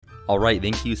All right,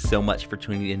 thank you so much for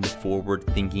tuning in to Forward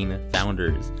Thinking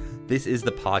Founders. This is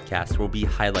the podcast where we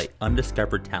highlight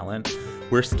undiscovered talent.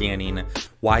 We're scanning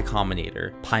Y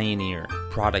Combinator, Pioneer,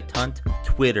 Product Hunt,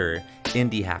 Twitter,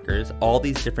 Indie Hackers, all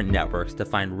these different networks to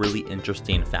find really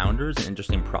interesting founders,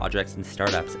 interesting projects and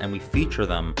startups, and we feature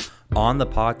them on the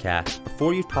podcast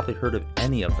before you've probably heard of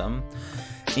any of them.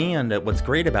 And what's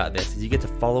great about this is you get to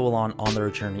follow along on their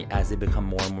journey as they become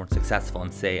more and more successful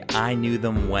and say, I knew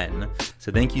them when.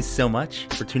 So thank you so much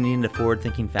for tuning in to Forward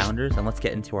Thinking Founders, and let's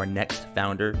get into our next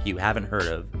founder you haven't heard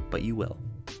of, but you will.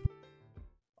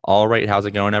 All right, how's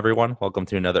it going, everyone? Welcome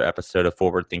to another episode of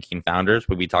Forward Thinking Founders,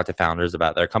 where we talk to founders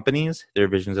about their companies, their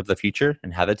visions of the future,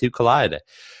 and how the two collide.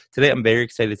 Today, I'm very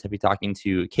excited to be talking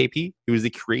to KP, who is the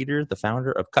creator, the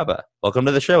founder of Cuppa. Welcome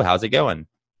to the show. How's it going?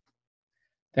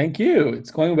 Thank you.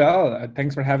 It's going well.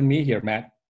 Thanks for having me here,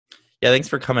 Matt. Yeah, thanks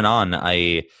for coming on.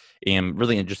 I am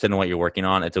really interested in what you're working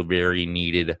on. It's a very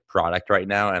needed product right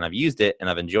now, and I've used it and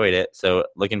I've enjoyed it. So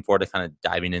looking forward to kind of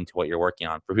diving into what you're working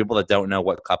on. For people that don't know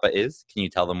what Cuppa is, can you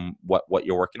tell them what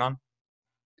you're working on?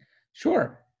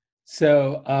 Sure.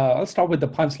 So I'll start with the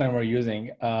punchline we're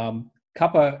using.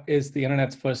 Cuppa is the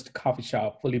internet's first coffee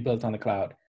shop fully built on the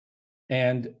cloud.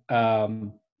 And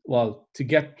to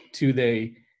get to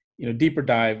the deeper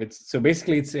dive, it's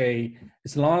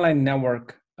an online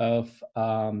network of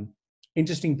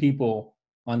interesting people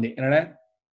on the internet,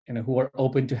 who are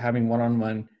open to having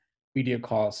one-on-one video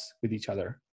calls with each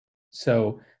other.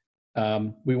 So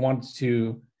we wanted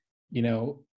to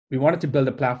build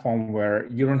a platform where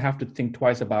you don't have to think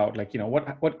twice about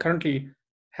what currently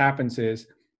happens is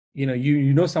you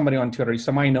know somebody on Twitter,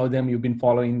 you might know them, you've been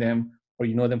following them, or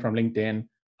you know them from LinkedIn.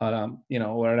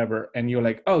 Whatever, and you're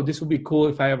like, oh, this would be cool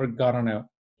if I ever got on a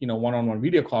one-on-one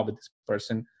video call with this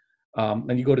person.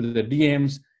 And you go to the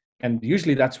DMs, and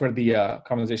usually that's where the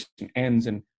conversation ends,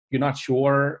 and you're not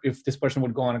sure if this person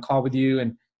would go on a call with you,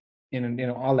 and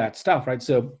all that stuff, right?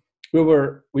 So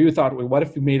we thought, well, what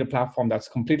if we made a platform that's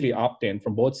completely opt-in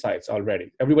from both sides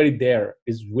already? Everybody there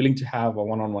is willing to have a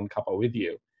one-on-one Cuppa with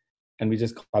you, and we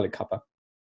just call it Cuppa.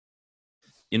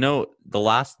 The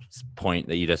last point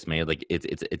that you just made, like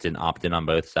it's an opt-in on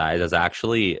both sides, is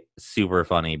actually super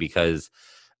funny because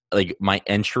like my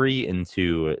entry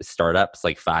into startups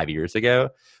like 5 years ago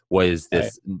was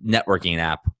this networking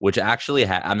app, which actually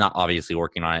I'm not obviously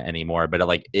working on it anymore, but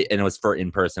and it was for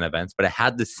in-person events, but it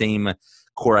had the same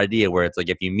core idea where it's like,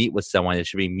 if you meet with someone, it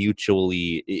should be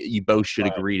mutually, you both should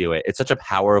agree to it. It's such a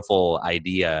powerful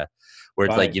idea where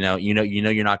it's like,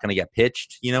 you're not going to get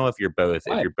pitched, if you're both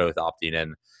opting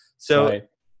in. So,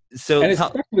 and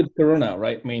especially with Corona,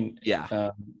 right? I mean,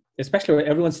 especially when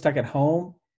everyone's stuck at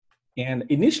home. And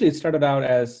initially it started out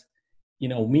as,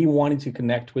 me wanting to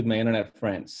connect with my internet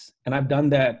friends. And I've done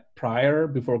that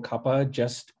before Cuppa,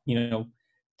 just,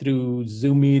 through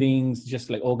Zoom meetings, just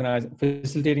like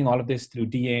facilitating all of this through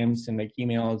DMs and like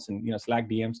emails and, Slack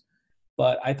DMs.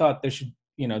 But I thought there should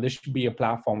be a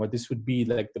platform where this would be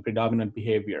like the predominant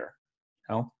behavior,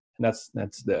 and that's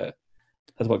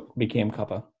what became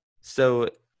Cuppa. So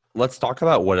let's talk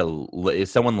about if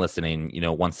someone listening,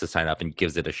 wants to sign up and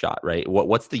gives it a shot, right?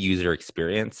 What's the user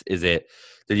experience? Did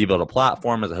you build a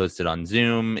platform? Is it hosted on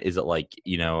Zoom? Is it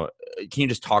can you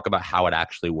just talk about how it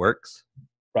actually works?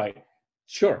 Right.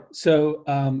 Sure. So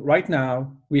right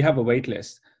now we have a wait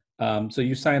list. So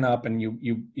you sign up and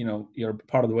you're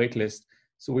part of the wait list.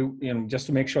 So we, just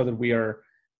to make sure that we are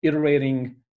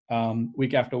iterating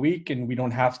week after week, and we don't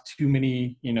have too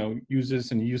many,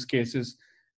 users and use cases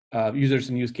to,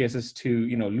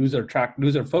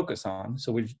 lose our focus on.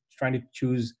 So we're trying to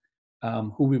choose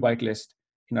who we whitelist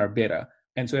in our beta.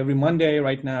 And so every Monday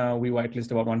right now, we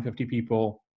whitelist about 150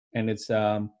 people. And it's,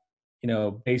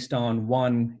 based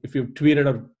on if you've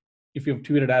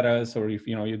tweeted at us, or if,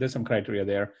 there's some criteria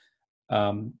there.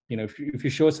 If you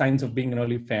show signs of being an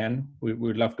early fan, we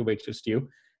would love to whitelist you.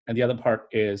 And the other part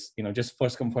is, just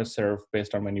first come, first serve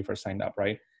based on when you first signed up,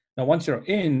 right? Now, once you're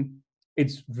in,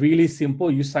 it's really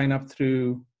simple. You sign up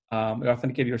through, you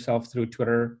authenticate yourself through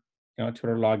Twitter,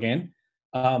 Twitter login.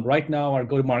 Right now, our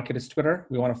go-to-market is Twitter.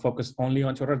 We want to focus only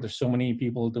on Twitter. There's so many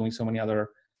people doing so many other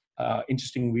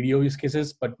interesting video use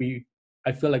cases, but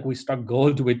I feel like we struck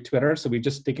gold with Twitter, so we're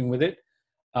just sticking with it.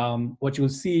 What you'll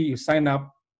see, you sign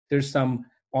up, there's some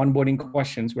onboarding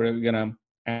questions where we're going to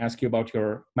ask you about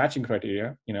your matching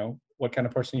criteria, what kind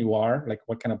of person you are, like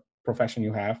what kind of profession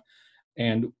you have,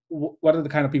 and what are the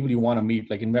kind of people you want to meet,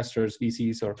 like investors,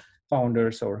 VCs, or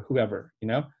founders, or whoever.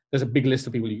 There's a big list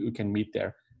of people you can meet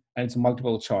there, and it's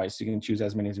multiple choice. You can choose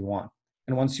as many as you want.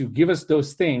 And once you give us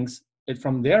those things,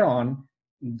 from there on,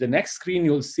 the next screen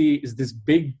you'll see is this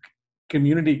big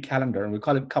community calendar, and we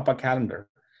call it Cuppa Calendar.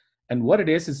 And what it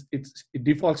is it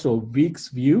defaults to a week's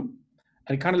view,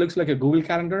 and it kind of looks like a Google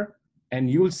Calendar. And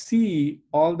you'll see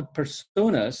all the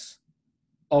personas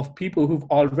of people who've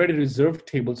already reserved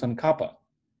tables on Kappa.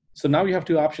 So now you have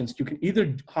two options. You can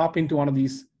either hop into one of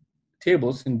these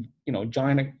tables and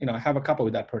join have a Kappa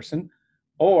with that person,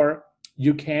 or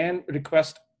you can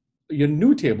request your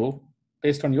new table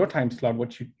based on your time slot,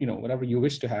 whatever you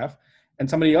wish to have, and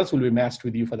somebody else will be matched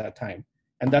with you for that time.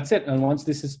 And that's it. And once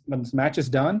this match is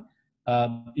done,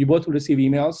 you both will receive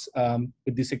emails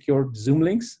with the secured Zoom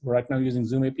links. We're right now using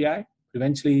Zoom API.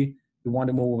 Eventually, we want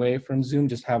to move away from Zoom,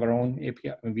 just have our own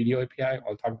API, video API.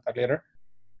 I'll talk about that later.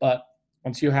 But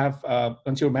once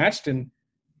you're matched, and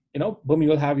boom,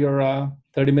 you'll have your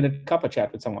 30-minute Kappa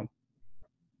chat with someone.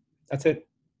 That's it.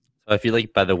 So I feel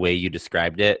like by the way you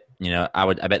described it,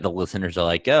 I bet the listeners are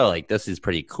like, oh, like this is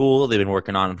pretty cool. They've been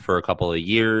working on it for a couple of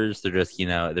years. They're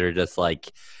just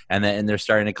like, and they're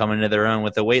starting to come into their own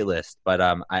with a wait list. But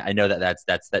I know that's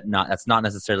not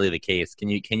necessarily the case. Can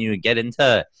you get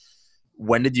into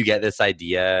when did you get this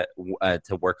idea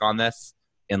to work on this,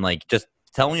 and like just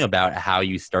tell me about how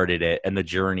you started it and the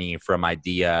journey from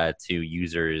idea to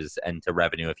users and to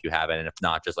revenue if you have it, and if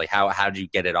not, just like how did you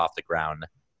get it off the ground?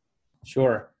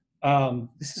 Sure.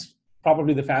 This is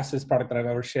probably the fastest product that I've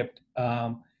ever shipped.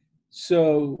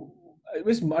 So it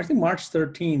was, I think, March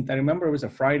 13th. I remember it was a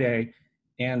Friday,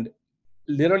 and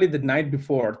literally the night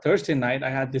before, Thursday night,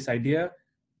 I had this idea,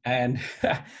 and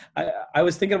I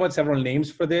was thinking about several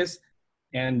names for this,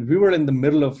 and we were in the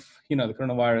middle of, the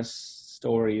coronavirus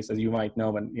stories, as you might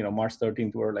know, when, March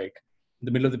 13th, we were like in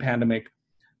the middle of the pandemic.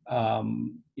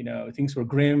 Things were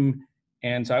grim.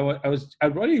 And so I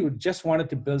really just wanted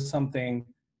to build something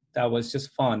that was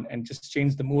just fun and just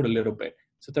change the mood a little bit.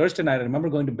 So Thursday night, I remember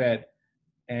going to bed,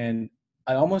 and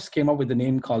I almost came up with a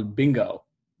name called Bingo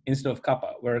instead of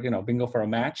Kappa, where, bingo for a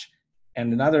match.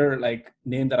 And another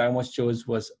name that I almost chose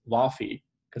was Wafi,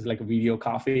 because like a video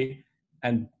coffee.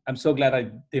 And I'm so glad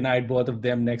I denied both of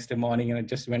them next morning, and I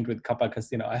just went with Kappa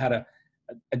because, I had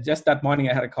just that morning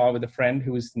I had a call with a friend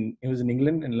who was in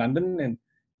England, in London, and,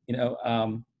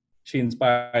 she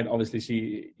inspired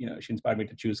me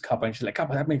to choose Kappa, and she's like,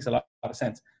 Kappa, that makes a lot of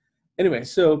sense. Anyway,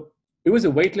 so it was a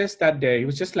wait list that day. It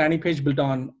was just landing page built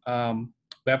on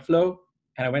Webflow.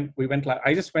 And we went live.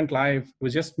 I just went live. It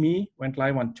was just me, went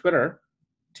live on Twitter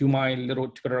to my little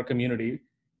Twitter community.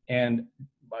 And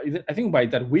I think by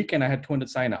that weekend, I had 200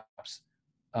 signups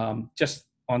just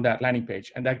on that landing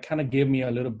page. And that kind of gave me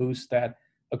a little boost that,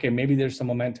 okay, maybe there's some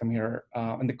momentum here.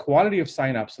 And the quality of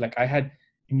signups, I had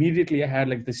the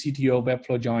CTO of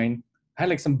Webflow join. I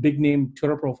had some big name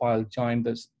Twitter profile join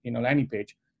this, landing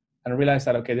page. And I realized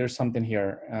that, okay, there's something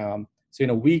here. So in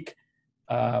a week,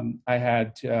 I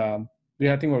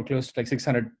think we were close to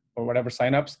 600 or whatever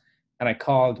signups. And I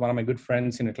called one of my good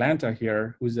friends in Atlanta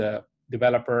here, who's a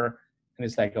developer and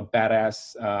is like a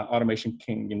badass automation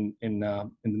king in the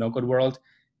no-code world.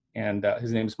 And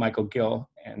his name is Michael Gill.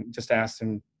 And just asked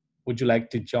him, would you like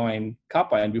to join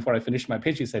Kappa? And before I finished my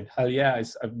pitch, he said, hell yeah,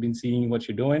 I've been seeing what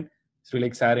you're doing. It's really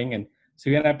exciting. And so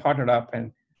he and I partnered up.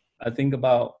 And I think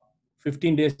about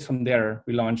 15 days from there,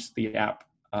 we launched the app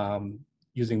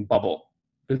using Bubble,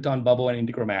 built on Bubble and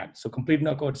Integromat. So complete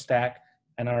no-code stack.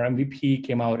 And our MVP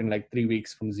came out in 3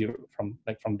 weeks from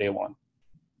day one.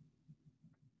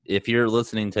 If you're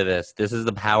listening to this is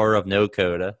the power of no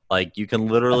code. You can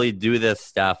literally do this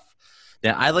stuff.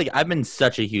 Now, I've been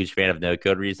such a huge fan of no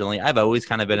code recently. I've always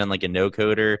kind of been in a no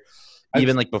coder,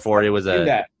 even before it was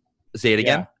a. Say it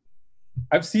again. Yeah.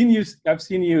 I've seen you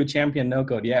champion no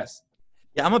code. Yes.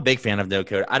 Yeah, I'm a big fan of no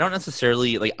code. I don't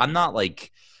necessarily I'm not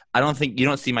I don't think you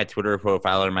don't see my Twitter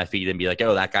profile or my feed and be like,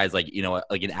 oh, that guy's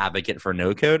an advocate for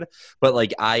no code.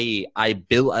 But I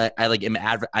build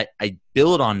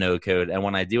on no code, and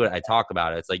when I do it, I talk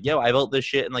about it. It's yo, I built this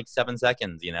shit in 7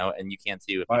 seconds, and you can't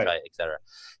too if you try, etc.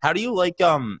 How do you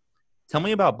tell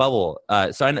me about Bubble?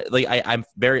 So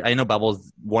I know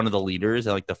Bubble's one of the leaders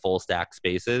in the full stack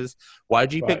spaces. Why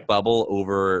did you pick Bubble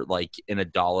over in a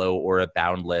Adalo or a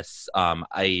Boundless?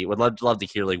 I would love to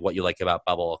hear what you like about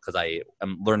Bubble, because I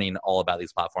am learning all about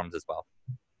these platforms as well.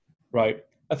 Right.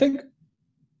 I think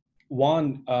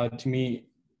one to me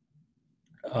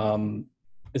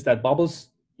is that Bubble's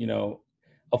a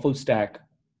full stack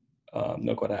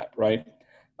no code app, right?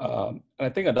 And I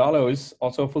think Adalo is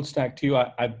also a full stack too.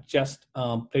 I've just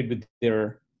played with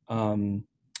their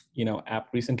app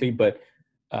recently, but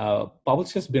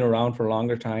Bubble's just been around for a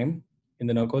longer time in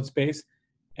the no-code space.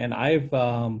 And I've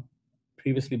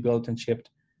previously built and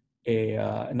shipped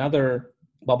another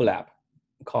Bubble app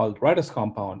called Writer's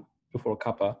Compound before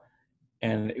Kappa.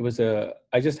 And it was I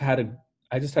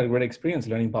I just had a great experience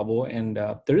learning Bubble, and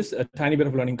there is a tiny bit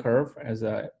of learning curve, as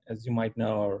you might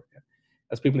know, or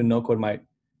as people in no code might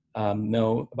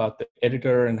know about the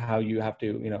editor and how you have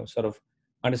to, sort of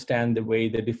understand the way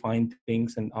they define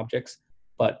things and objects.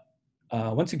 But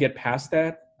once you get past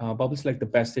that, Bubble's like the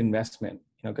best investment,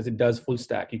 because it does full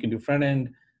stack. You can do front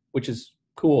end, which is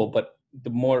cool, but the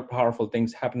more powerful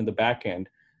things happen in the back end,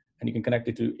 and you can connect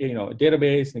it to a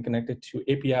database and connect it to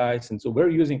APIs. And so we're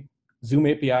using Zoom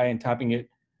API and tapping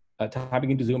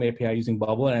into Zoom API using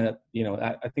Bubble, and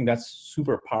I think that's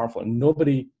super powerful. And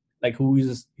nobody like who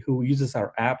uses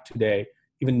our app today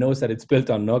even knows that it's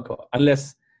built on no code,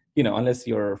 unless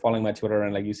you're following my Twitter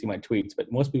and like you see my tweets.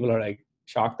 But most people are like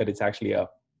shocked that it's actually a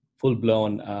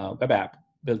full-blown web app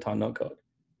built on no code.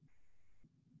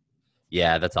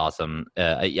 Yeah, that's awesome.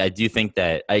 I do think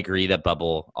that I agree that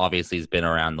Bubble obviously has been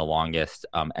around the longest,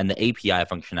 and the API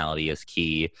functionality is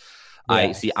key.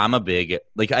 Yes. I'm a big,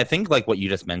 I think like what you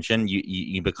just mentioned,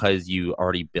 you because you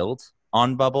already built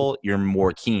on Bubble, you're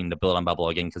more keen to build on Bubble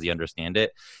again because you understand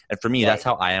it. And for me, that's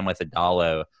how I am with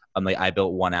Adalo. I'm like, I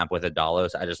built one app with Adalo,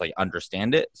 so I just like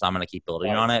understand it. So I'm going to keep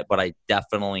building on it. But I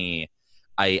definitely,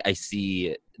 I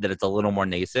see that it's a little more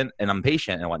nascent, and I'm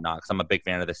patient and whatnot because I'm a big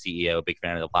fan of the CEO, big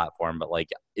fan of the platform. But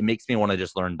like, it makes me want to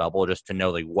just learn Bubble just to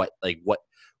know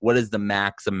what is the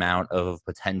max amount of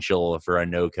potential for a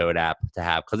no code app to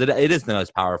have, because it is the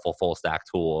most powerful full stack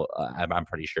tool. I'm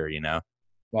pretty sure,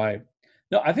 Right.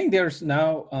 No, I think there's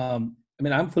now.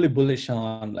 I'm fully bullish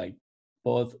on like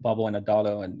both Bubble and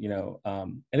Adalo,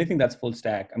 and anything that's full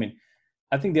stack. I mean,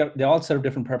 I think they all serve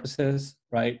different purposes,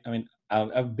 right? I mean,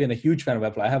 I've been a huge fan of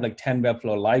Webflow. I have like 10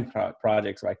 Webflow live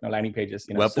projects right now, landing pages.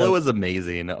 Webflow is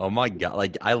amazing. Oh my God.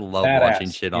 Like I love watching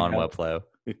shit on Webflow.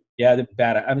 Yeah, the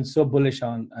bad. I'm so bullish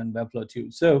on Webflow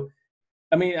too. So,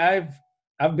 I mean,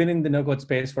 I've been in the no-code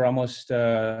space for almost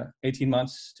 18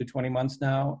 months to 20 months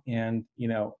now. And,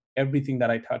 everything that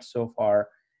I touched so far,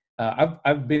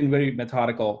 I've been very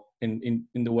methodical in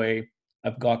the way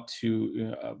I've got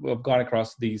to, I've gone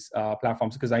across these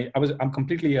platforms, because I'm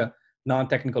completely a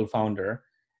non-technical founder.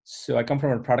 So I come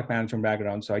from a product management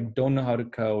background, so I don't know how to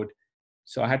code.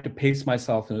 So I had to pace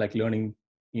myself in like learning,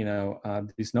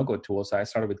 these no-code tools. So I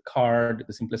started with Card,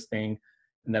 the simplest thing,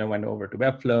 and then I went over to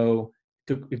Webflow.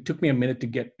 It took me a minute to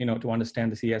get, to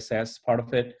understand the CSS part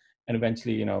of it, and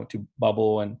eventually, to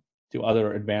Bubble and to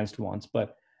other advanced ones.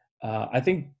 But I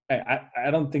think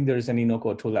I don't think there's any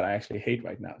no-code tool that I actually hate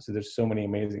right now. So there's so many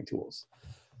amazing tools.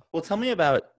 Well, tell me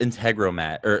about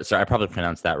Integromat, or sorry, I probably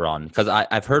pronounced that wrong, because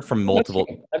I've heard from multiple.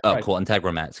 Right. Cool,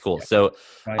 Integromat's cool. Yeah. So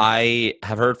right. I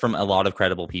have heard from a lot of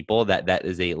credible people that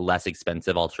is a less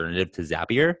expensive alternative to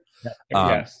Zapier.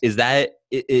 Yes. Is that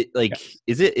it? Like, yes.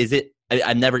 Is it?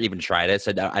 I've never even tried it,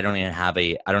 so I don't even have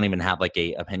like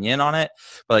a opinion on it.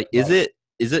 But like, is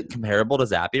it comparable to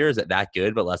Zapier? Is it that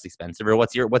good but less expensive? Or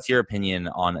what's your opinion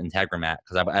on Integromat?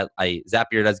 Because I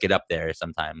Zapier does get up there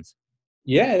sometimes.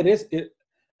 Yeah, it is.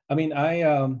 I mean, I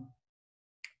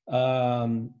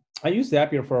used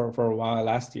Zapier for a while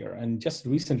last year, and just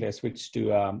recently I switched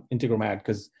to Integromat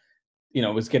because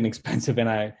it was getting expensive, and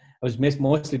I was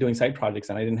mostly doing side projects,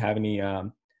 and I didn't have any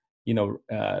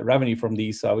revenue from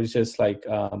these, so I was just like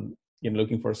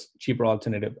looking for a cheaper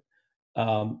alternative.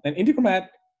 And Integromat,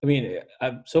 I mean,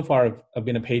 so far I've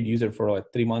been a paid user for like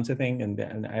 3 months, I think,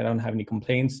 and I don't have any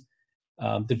complaints.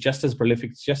 They're just as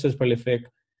prolific.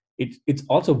 It's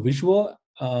also visual.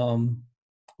 I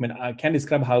mean, I can't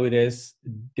describe how it is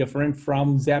different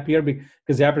from Zapier,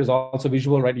 because Zapier is also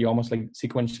visual, right? You almost like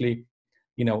sequentially,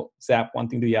 zap one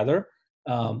thing to the other.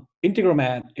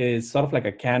 Integromat is sort of like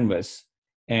a canvas,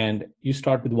 and you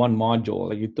start with one module.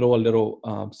 Like you throw a little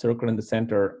circle in the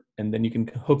center, and then you can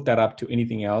hook that up to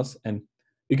anything else, and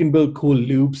you can build cool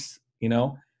loops,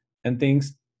 and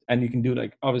things, and you can do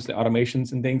like obviously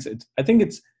automations and things.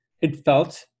 It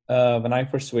felt. When I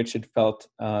first switched, it felt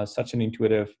such an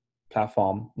intuitive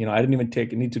platform. I didn't even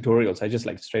take any tutorials. I just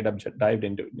like straight up dove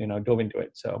into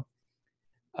it. So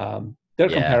they're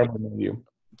comparable in view.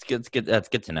 It's good. That's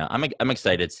good to know. I'm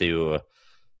excited to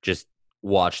just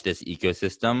watch this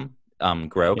ecosystem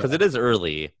grow, because it is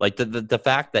early. Like the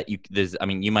fact that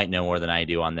you might know more than I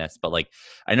do on this, but like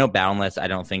I know Boundless, I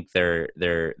don't think they're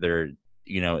they're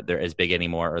as big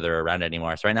anymore, or they're around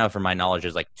anymore. So right now, from my knowledge,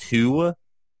 there's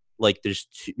there's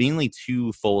mainly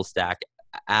two full stack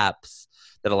apps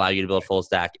that allow you to build full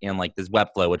stack, and like this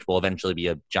Webflow, which will eventually be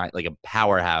a giant, like a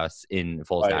powerhouse in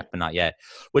full stack, but not yet.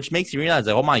 Which makes you realize,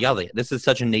 like, oh my God, like, this is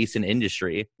such a nascent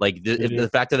industry. Like the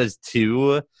fact that there's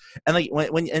two, and like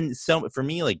so for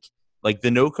me, like like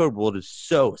the no code world is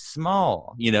so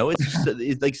small, it's just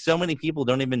it's like so many people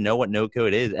don't even know what no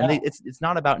code is. And it's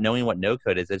not about knowing what no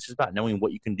code is. It's just about knowing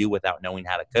what you can do without knowing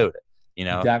how to code it.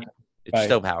 Exactly. It's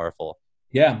so powerful.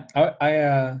 Yeah.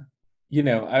 I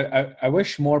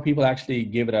wish more people actually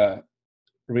give it a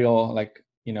real,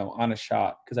 honest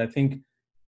shot. Cause I think,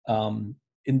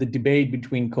 in the debate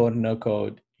between code and no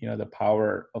code, the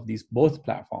power of these both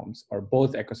platforms or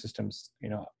both ecosystems,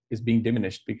 is being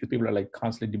diminished because people are like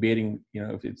constantly debating,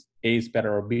 if it's A is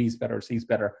better or B is better or C is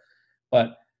better.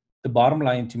 But the bottom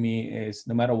line to me is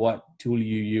no matter what tool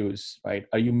you use, right?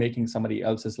 Are you making somebody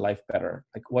else's life better?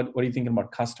 Like what are you thinking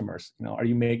about customers? Are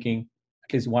you making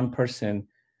at least one person,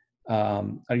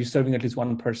 are you serving at least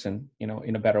one person,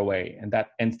 in a better way? And that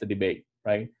ends the debate,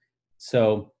 right?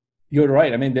 So you're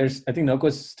right. I mean, I think no-code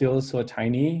is still so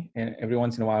tiny, and every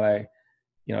once in a while I,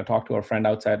 talk to a friend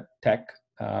outside tech,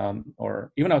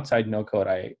 or even outside no-code.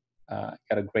 I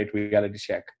got a great reality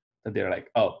check that they're like,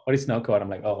 "Oh, what is no-code?" I'm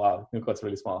like, "Oh, wow, no-code's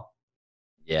really small."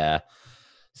 Yeah.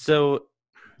 So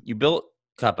you built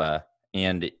Cuppa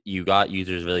and you got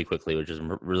users really quickly, which is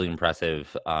really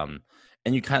impressive. And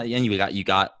you got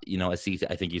a C,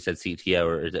 I think you said CTO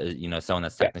or someone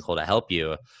that's technical to help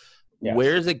you. Yes.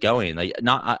 Where is it going? Like,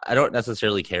 I don't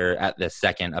necessarily care at this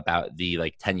second about the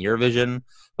 10-year vision,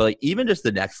 but like even just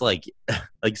the next like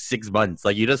 6 months.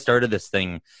 Like you just started this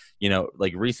thing,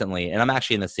 recently, and I'm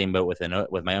actually in the same boat with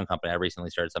my own company. I recently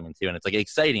started something too, and it's like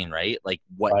exciting, right? Like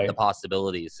what the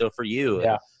possibilities. So for you,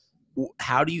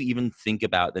 how do you even think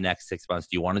about the next 6 months?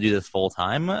 Do you want to do this full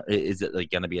time? Is it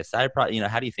like going to be a side project?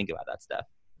 How do you think about that stuff?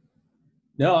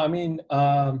 No, I mean,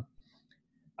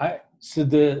 so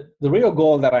the real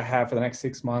goal that I have for the next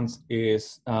 6 months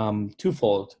is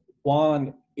twofold.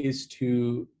 One is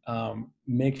to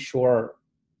make sure,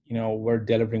 we're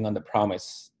delivering on the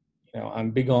promise. I'm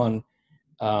big on,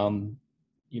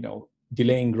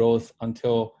 delaying growth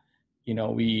until,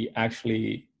 we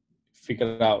actually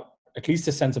figure out at least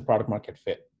a sense of product market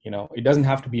fit. It doesn't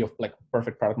have to be a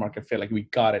perfect product market fit, like we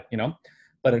got it,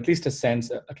 but at least a sense,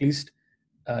 at least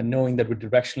knowing that we're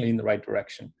directionally in the right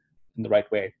direction, in the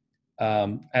right way.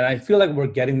 And I feel like we're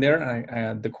getting there.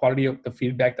 And the quality of the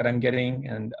feedback that I'm getting,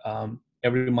 and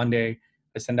every Monday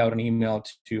I send out an email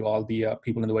to all the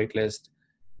people in the waitlist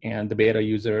and the beta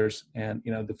users, and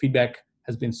the feedback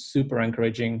has been super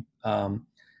encouraging,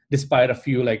 despite a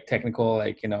few technical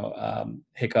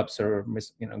hiccups or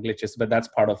glitches. But that's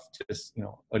part of just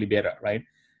early beta, right?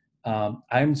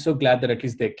 I'm so glad that at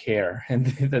least they care and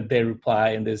that they reply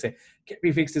and they say, "Can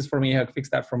we fix this for me? Fix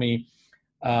that for me?"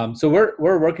 So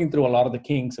we're working through a lot of the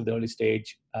kinks of the early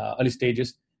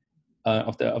stages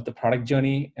of the product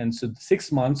journey. And so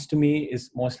 6 months to me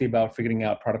is mostly about figuring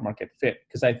out product market fit,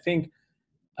 because I think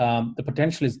the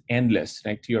potential is endless.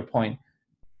 Like to your point,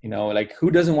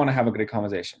 who doesn't want to have a great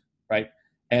conversation, right?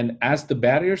 And as the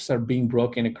barriers are being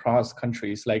broken across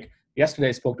countries, like yesterday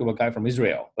I spoke to a guy from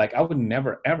Israel. Like I would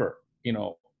never ever,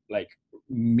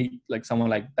 meet someone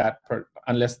like that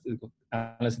unless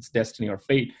it's destiny or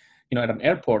fate, at an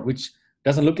airport, which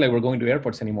doesn't look like we're going to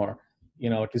airports anymore,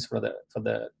 at least for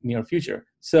the near future.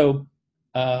 So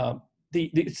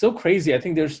it's so crazy. I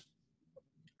think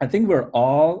we're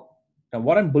all,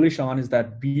 what I'm bullish on is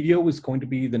that video is going to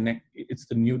be it's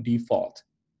the new default,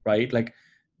 right? Like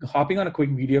hopping on a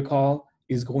quick video call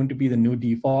is going to be the new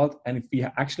default. And if we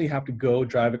actually have to go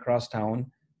drive across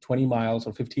town 20 miles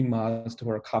or 15 miles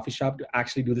to a coffee shop to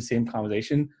actually do the same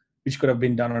conversation, which could have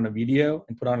been done on a video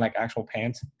and put on actual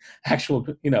pants, actual,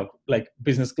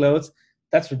 business clothes,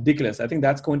 that's ridiculous. I think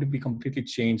that's going to be completely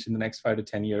changed in the next 5 to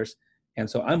 10 years. And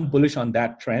so I'm bullish on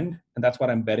that trend, and that's what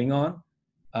I'm betting on.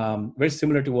 Very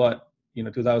similar to what,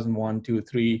 2001, 2,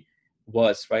 3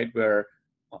 was, right? Where,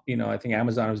 I think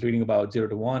Amazon, I was reading about 0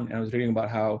 to 1, and I was reading about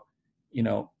how,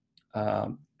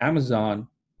 Amazon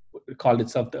called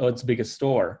itself the Earth's biggest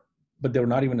store, but they were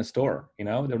not even a store, they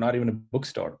were not even a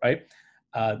bookstore, right?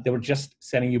 They were just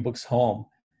sending you books home.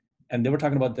 And they were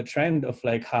talking about the trend of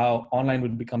how online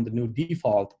would become the new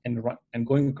default, and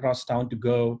going across town to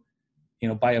go,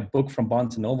 buy a book from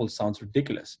Barnes and Noble sounds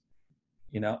ridiculous,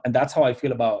 and that's how I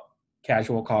feel about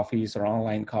casual coffees or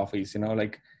online coffees,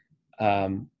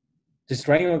 just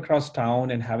driving across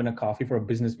town and having a coffee for a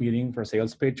business meeting, for a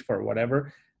sales pitch, for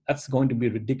whatever, that's going to be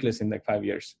ridiculous in 5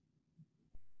 years.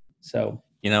 So,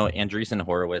 Andreessen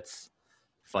Horowitz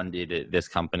funded this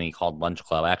company called Lunch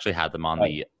Club. I actually had them on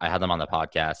the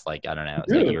podcast, I don't know,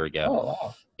 it was a year ago. Oh,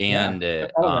 wow. And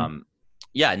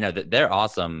they're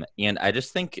awesome. And I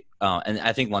just think, and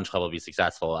I think Lunch Club will be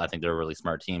successful. I think they're a really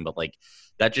smart team, but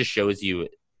that just shows you,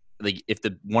 if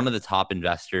one of the top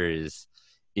investors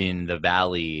in the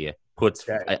Valley puts,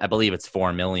 Okay. I believe it's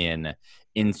 4 million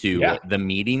into Yeah. the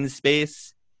meeting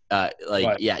space.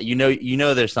 Right.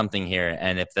 Yeah, there's something here.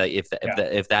 And Yeah.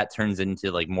 if that turns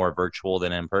into like more virtual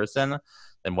than in person,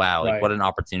 then wow, like Right. what an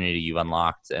opportunity you've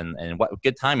unlocked, and what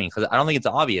good timing. Cause I don't think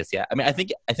it's obvious yet. I mean, I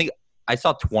think I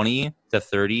saw 20 to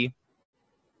 30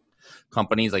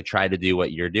 companies like try to do what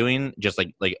you're doing, just like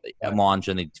Right. launch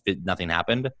and nothing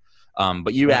happened.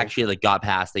 But you Right. actually like got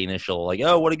past the initial like,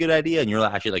 oh, what a good idea, and you're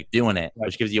actually like doing it, Right.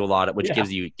 which gives you a lot of, which Yeah.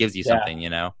 gives you Yeah. something,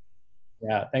 you know.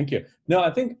 Yeah, thank you. No,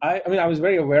 I think I mean, I was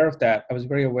very aware of that. I was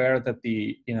very aware that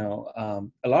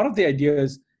a lot of the ideas,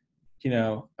 I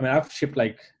mean, I've shipped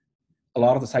like a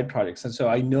lot of the side projects, and so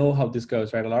I know how this goes,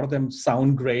 right? A lot of them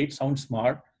sound great, sound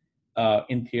smart,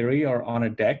 in theory or on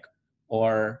a deck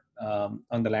or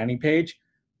on the landing page,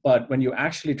 but when you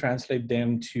actually translate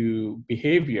them to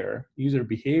behavior, user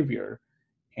behavior,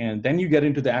 and then you get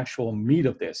into the actual meat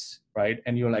of this, right?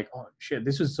 And you're like, oh shit,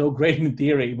 this is so great in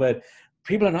theory, but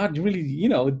people are not really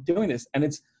doing this, and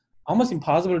it's almost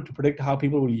impossible to predict how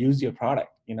people will use your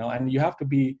product, and you have to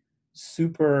be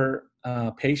super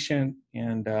patient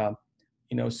and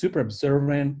super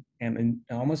observant, and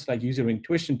almost like use your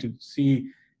intuition to see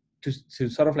to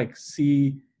sort of like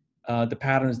see the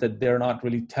patterns that they're not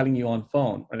really telling you on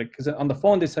phone, right? Because on the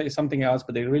phone they say something else,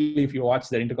 but they really, if you watch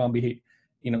their intercom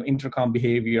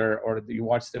behavior, or you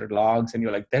watch their logs, and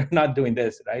you're like, they're not doing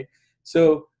this, right?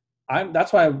 So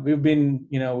that's why we've been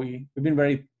we've been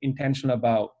very intentional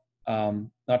about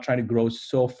not trying to grow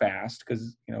so fast,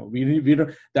 because we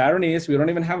don't. The irony is we don't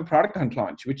even have a product hunt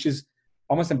launch, which is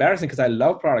almost embarrassing, because I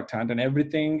love product hunt, and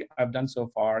everything I've done so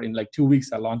far in like 2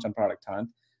 weeks I launched on product hunt.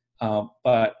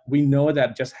 But we know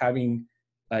that just having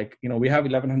we have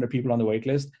 1,100 people on the wait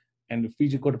list, and if we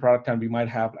just go to product hunt, we might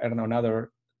have, I don't know,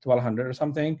 another 1,200 or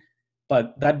something.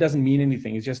 But that doesn't mean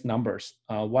anything. It's just numbers.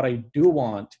 What I do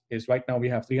want is, right now we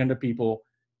have 300 people,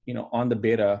 on the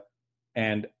beta,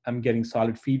 and I'm getting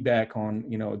solid feedback on,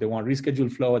 they want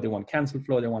reschedule flow, they want cancel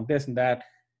flow, they want this and that.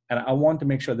 And I want to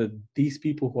make sure that these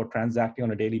people who are transacting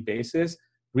on a daily basis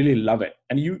really love it.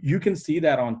 And you can see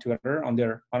that on Twitter, on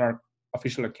our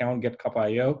official account,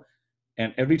 GetCuppa.io.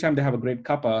 And every time they have a great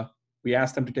cuppa, we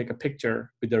ask them to take a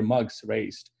picture with their mugs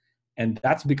raised. And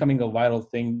that's becoming a viral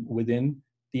thing within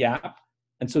the app.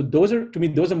 And so to me,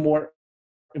 those are more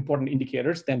important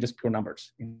indicators than just pure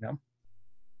numbers,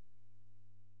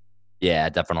 Yeah,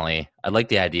 definitely. I like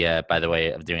the idea, by the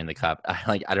way, of doing the cup.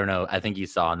 I don't know. I think you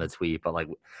saw in the tweet, but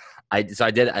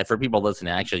for people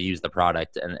listening, I actually used the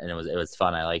product, and it was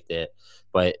fun. I liked it,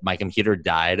 but my computer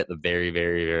died at the very,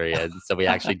 very, very end. So we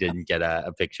actually didn't get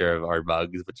a picture of our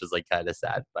mugs, which is like kind of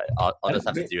sad, but I'll just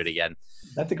have to do it again.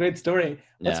 That's a great story.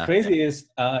 What's Yeah. crazy is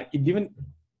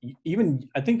even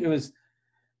I think it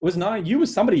was not you, it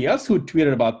was somebody else who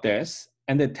tweeted about this,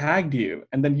 and they tagged you,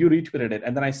 and then you retweeted it,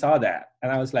 and then I saw that,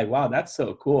 and I was like, wow, that's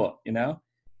so cool.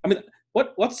 I mean,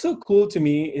 what's so cool to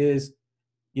me is,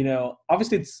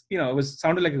 obviously it's, it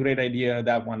sounded like a great idea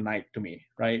that one night to me,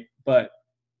 right? But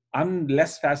I'm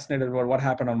less fascinated about what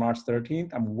happened on March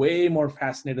 13th. I'm way more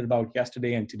fascinated about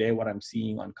yesterday and today, what I'm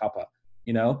seeing on Cuppa,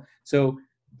 So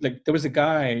like there was a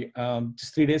guy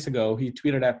just 3 days ago, he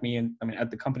tweeted at me, and at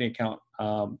the company account,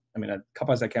 at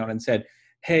Cuppa's account, and said,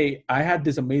 hey, I had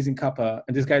this amazing cuppa,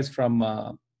 and this guy's from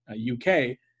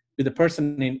UK, with a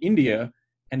person in India,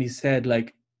 and he said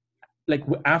like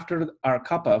after our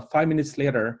cuppa, 5 minutes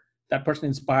later, that person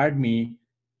inspired me,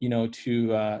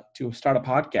 to start a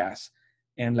podcast,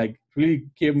 and like really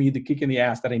gave me the kick in the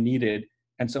ass that I needed.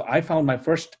 And so I found my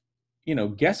first,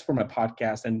 guest for my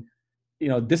podcast, and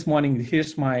this morning,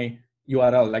 here's my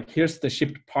URL, like here's the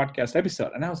shipped podcast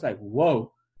episode, and I was like,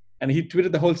 whoa. And he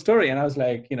tweeted the whole story, and I was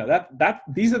like,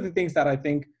 these are the things that I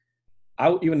think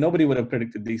even nobody would have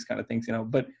predicted, these kind of things,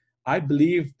 But I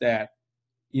believe that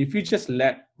if you just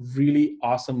let really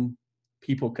awesome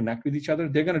people connect with each other,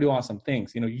 they're going to do awesome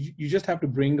things. You just have to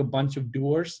bring a bunch of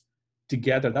doers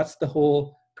together. That's the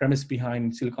whole premise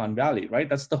behind Silicon Valley, right?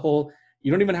 That's the whole.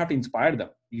 You don't even have to inspire them.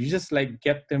 You just like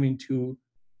get them into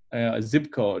a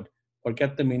zip code, or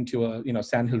get them into a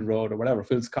Sand Hill Road or whatever,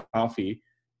 Phil's Coffee,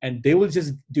 and they will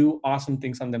just do awesome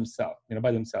things on themselves,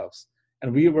 by themselves.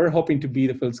 And we were hoping to be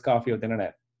the Phil's Coffee of the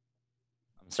internet.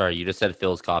 I'm sorry, you just said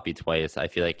Phil's Coffee twice. I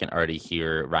feel like I can already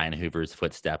hear Ryan Hoover's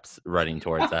footsteps running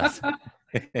towards us.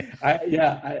 He's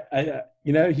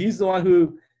the one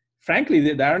who,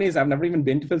 frankly, the irony is I've never even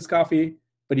been to Phil's Coffee,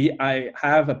 but I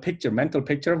have a mental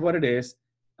picture of what it is,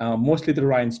 mostly through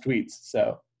Ryan's tweets.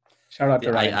 So shout out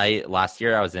to Ryan. Last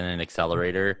year I was in an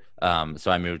accelerator.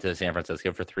 So I moved to San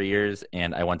Francisco for 3 years,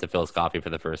 and I went to Phil's Coffee for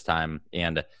the first time.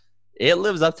 And It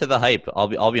lives up to the hype.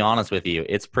 I'll be honest with you.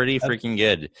 It's pretty That's, freaking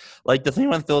good. Like the thing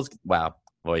with Phil's, wow,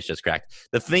 voice just cracked.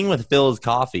 The thing with Phil's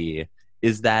coffee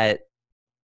is that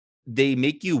they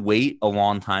make you wait a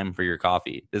long time for your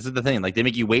coffee. This is the thing. Like they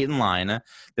make you wait in line, then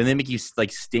they make you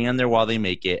like stand there while they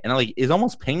make it, and like it's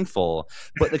almost painful.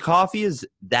 But the coffee is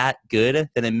that good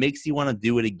that it makes you want to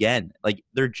do it again. Like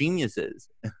they're geniuses.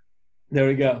 there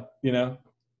we go. You know,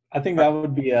 I think that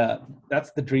would be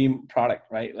that's the dream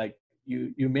product, right? Like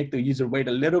you make the user wait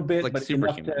a little bit, Like but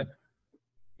enough to, superhuman.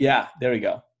 yeah, there we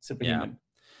go, Yeah. superhuman.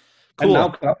 And now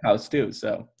Cool. Clubhouse too.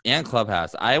 So And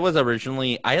Clubhouse. I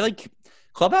like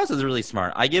Clubhouse is really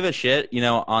smart. I give a shit,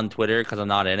 on Twitter because I'm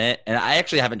not in it, and I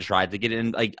actually haven't tried to get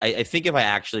in. Like, I think if I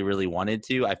actually really wanted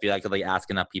to, I feel I could like ask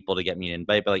enough people to get me an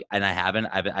invite, but like, and I haven't.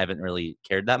 I haven't really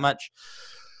cared that much.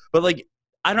 But like,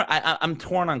 I don't. I'm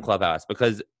torn on Clubhouse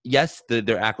because yes,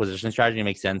 their acquisition strategy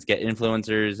makes sense. Get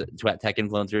influencers, tech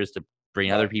influencers to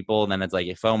bring other right. people, and then it's like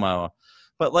a FOMO.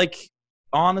 But like,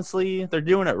 honestly, they're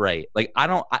doing it right. Like, I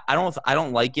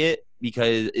don't like it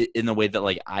because in the way that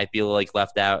like I feel like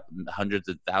left out, hundreds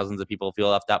of thousands of people feel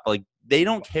left out. But like, they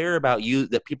don't care about you,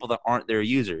 that people that aren't their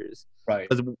users, Right.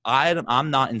 because I'm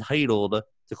not entitled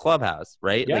to Clubhouse,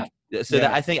 right? Yeah. Like, so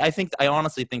that Yeah. I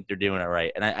honestly think they're doing it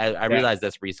right, and I Yeah. realized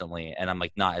this recently, and I'm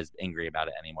like not as angry about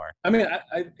it anymore. I mean,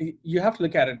 you have to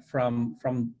look at it from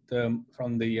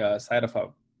the side of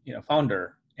a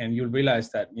founder, and you'll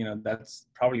realize that that's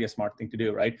probably a smart thing to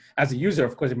do, right? As a user,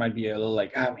 of course, it might be a little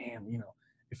like, ah, man,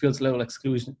 it feels a little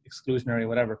exclusionary,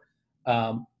 whatever.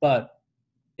 But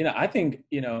I think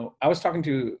I was talking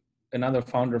to another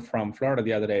founder from Florida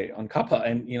the other day on Kappa,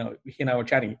 and he and I were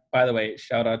chatting. By the way,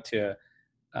 shout out to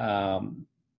um,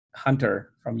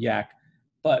 Hunter from Yak.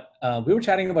 But we were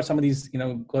chatting about some of these,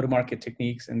 go-to-market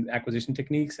techniques and acquisition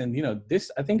techniques, and this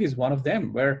I think is one of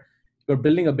them where you're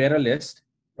building a beta list,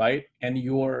 right? And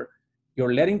you're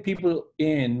letting people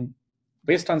in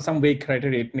based on some vague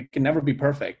criteria. It can never be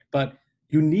perfect, but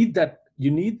you need that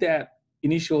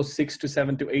initial 6 to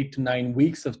 7 to 8 to 9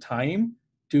 weeks of time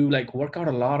to like work out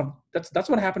a lot of. That's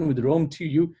what happened with Rome too.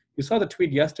 You saw the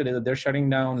tweet yesterday that they're shutting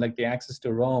down like the access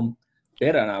to Rome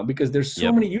beta now because there's so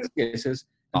Yep. many use cases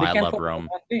Oh, and they I can't love focus on Rome.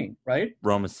 one thing, right?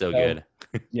 Rome is so So good.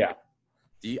 yeah,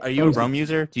 Are you a Rome's, Rome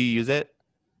user? Do you use it?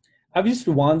 I've used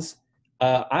it once.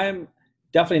 I'm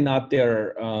definitely not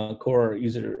their core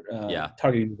user Yeah.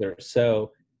 target user.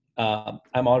 So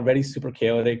I'm already super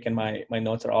chaotic and my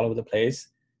notes are all over the place.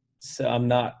 So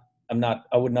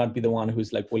I would not be the one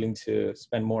who's like willing to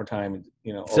spend more time,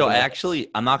 So organizing.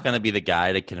 I'm not going to be the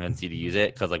guy to convince you to use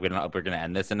it because like we're going to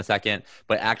end this in a second.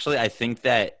 But actually, I think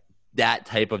that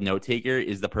type of note taker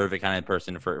is the perfect kind of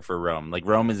person for Rome. Like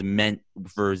Rome is meant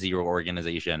for zero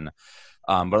organization.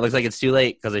 But it looks like it's too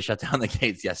late because they shut down the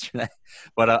gates yesterday.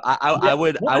 But Yeah, no, I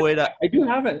would. I do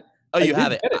have it. Oh, I you have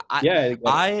did it. get it. Yeah, I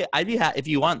got it. I'd be if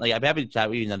you want. Like, I'd be happy to chat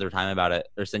with you another time about it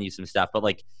or send you some stuff. But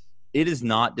like, it is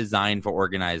not designed for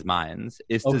organized minds.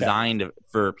 It's Okay. designed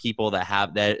for people that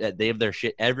have that they have their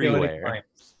shit everywhere.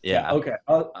 Yeah. Okay.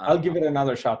 I'll give it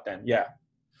another shot then. Yeah.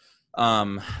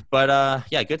 But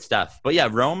yeah, good stuff. But yeah,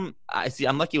 Rome,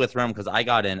 I'm lucky with Rome because I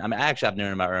got in. I mean, I actually have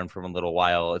known about Rome for a little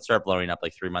while. It started blowing up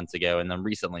like 3 months ago, and then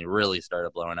recently really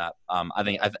started blowing up.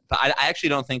 I actually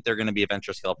don't think they're going to be a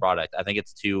venture scale product. I think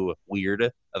it's too weird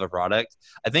of a product.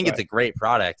 I think it's a great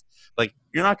product. Like,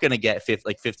 you're not going to get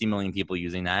 50 million people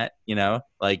using that,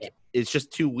 like it's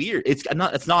just too weird. I'm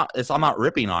not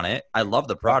ripping on it. I love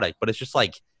the product, but it's just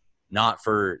like not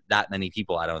for that many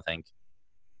people, I don't think.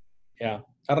 Yeah.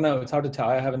 I don't know. It's hard to tell.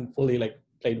 I haven't fully like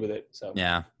played with it. So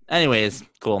yeah. Anyways,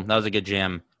 cool. That was a good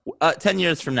jam. 10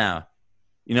 years from now,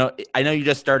 I know you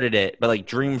just started it, but like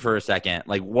dream for a second.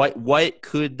 Like what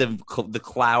could the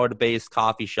cloud-based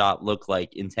coffee shop look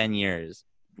like in 10 years?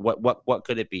 What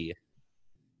could it be?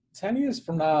 10 years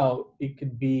from now, it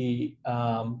could be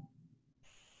a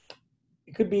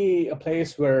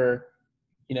place where,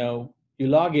 you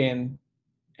log in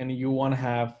and you want to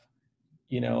have,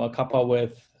 a cuppa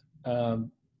with a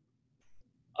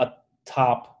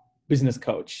top business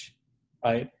coach,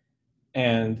 right?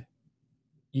 And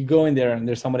you go in there and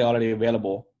there's somebody already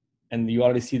available and you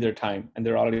already see their time and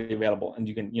they're already available and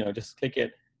you can, just click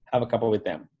it, have a cuppa with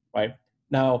them, right?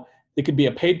 Now, it could be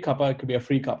a paid cuppa, it could be a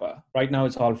free cuppa. Right now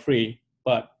it's all free,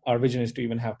 but our vision is to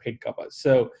even have paid cuppas.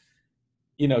 So,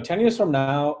 10 years from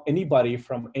now, anybody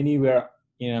from anywhere,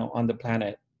 on the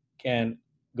planet can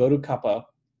go to Cuppa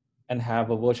and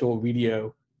have a virtual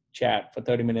video chat for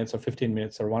 30 minutes or 15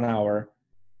 minutes or 1 hour,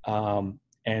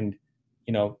 and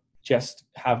just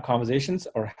have conversations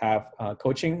or have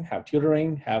coaching, have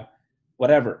tutoring, have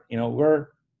whatever.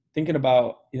 thinking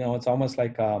about, it's almost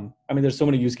like, there's so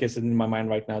many use cases in my mind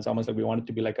right now. It's almost like we want it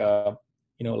to be like a,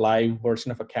 live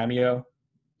version of a Cameo,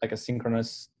 like a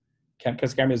synchronous,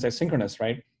 because Cameo is asynchronous,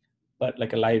 right? But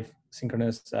like a live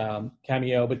synchronous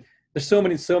Cameo. But there's so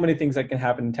many things that can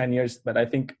happen in 10 years. But I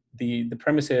think the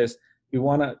premise is we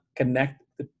want to connect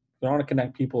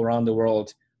people around the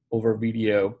world over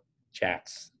video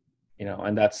chats,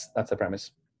 and that's the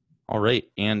premise. All right.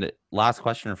 And last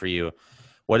question for you.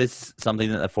 What is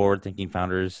something that the Forward Thinking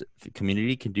Founders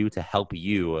community can do to help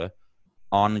you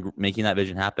on making that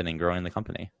vision happen and growing the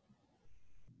company?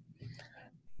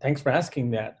 Thanks for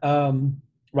asking that.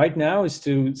 Right now is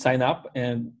to sign up,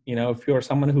 and if you're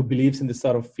someone who believes in this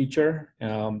sort of feature,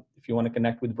 if you want to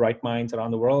connect with bright minds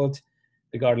around the world,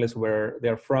 regardless where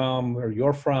they're from, where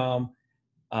you're from,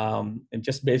 and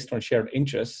just based on shared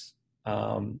interests,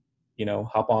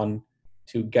 hop on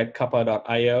to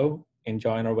getkuppa.io and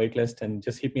join our waitlist, and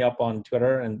just hit me up on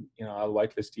Twitter, and I'll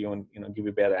whitelist you and give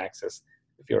you better access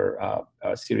if you're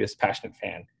a serious, passionate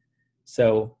fan.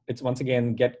 So it's, once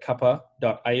again,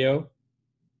 getkuppa.io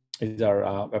is our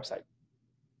website.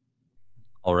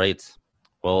 All right.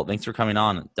 Well, thanks for coming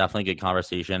on. Definitely good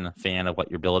conversation. Fan of what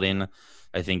you're building.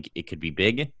 I think it could be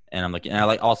big. And I'm like, and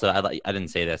I didn't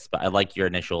say this, but I like your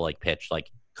initial pitch,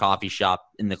 coffee shop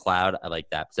in the cloud. I like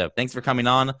that. So thanks for coming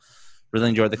on. Really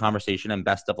enjoyed the conversation, and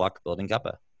best of luck building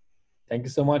Cuppa. Thank you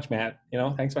so much, Matt.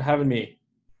 Thanks for having me.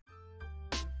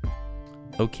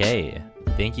 Okay.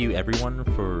 Thank you everyone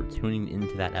for tuning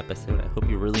into that episode. I hope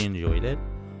you really enjoyed it.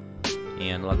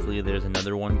 And luckily there's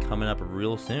another one coming up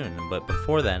real soon. But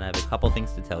before then, I have a couple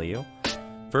things to tell you.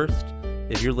 First,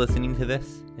 if you're listening to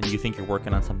this and you think you're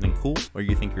working on something cool, or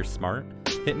you think you're smart,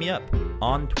 hit me up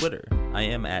on Twitter. I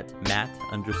am at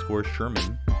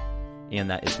Matt_Sherman, and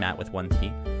that is Matt with 1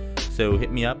 T. So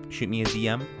hit me up, shoot me a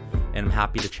DM, and I'm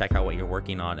happy to check out what you're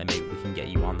working on, and maybe we can get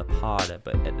you on the pod.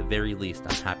 But at the very least,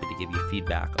 I'm happy to give you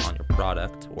feedback on your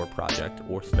product or project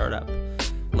or startup.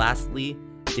 Lastly,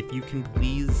 if you can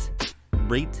please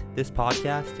rate this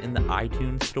podcast in the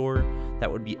iTunes store,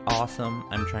 that would be awesome.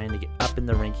 I'm trying to get up in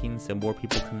the rankings so more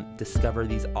people can discover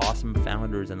these awesome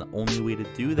founders, and the only way to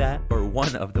do that, or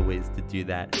one of the ways to do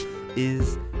that,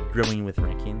 is growing with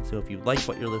ranking. So if you like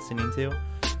what you're listening to,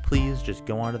 please just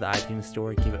go onto the iTunes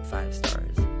store, give it 5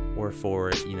 stars, or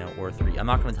 4, or 3. I'm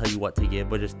not going to tell you what to give,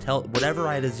 but just tell whatever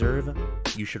I deserve,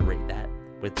 you should rate that.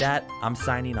 With that, I'm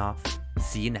signing off.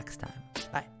 See you next time.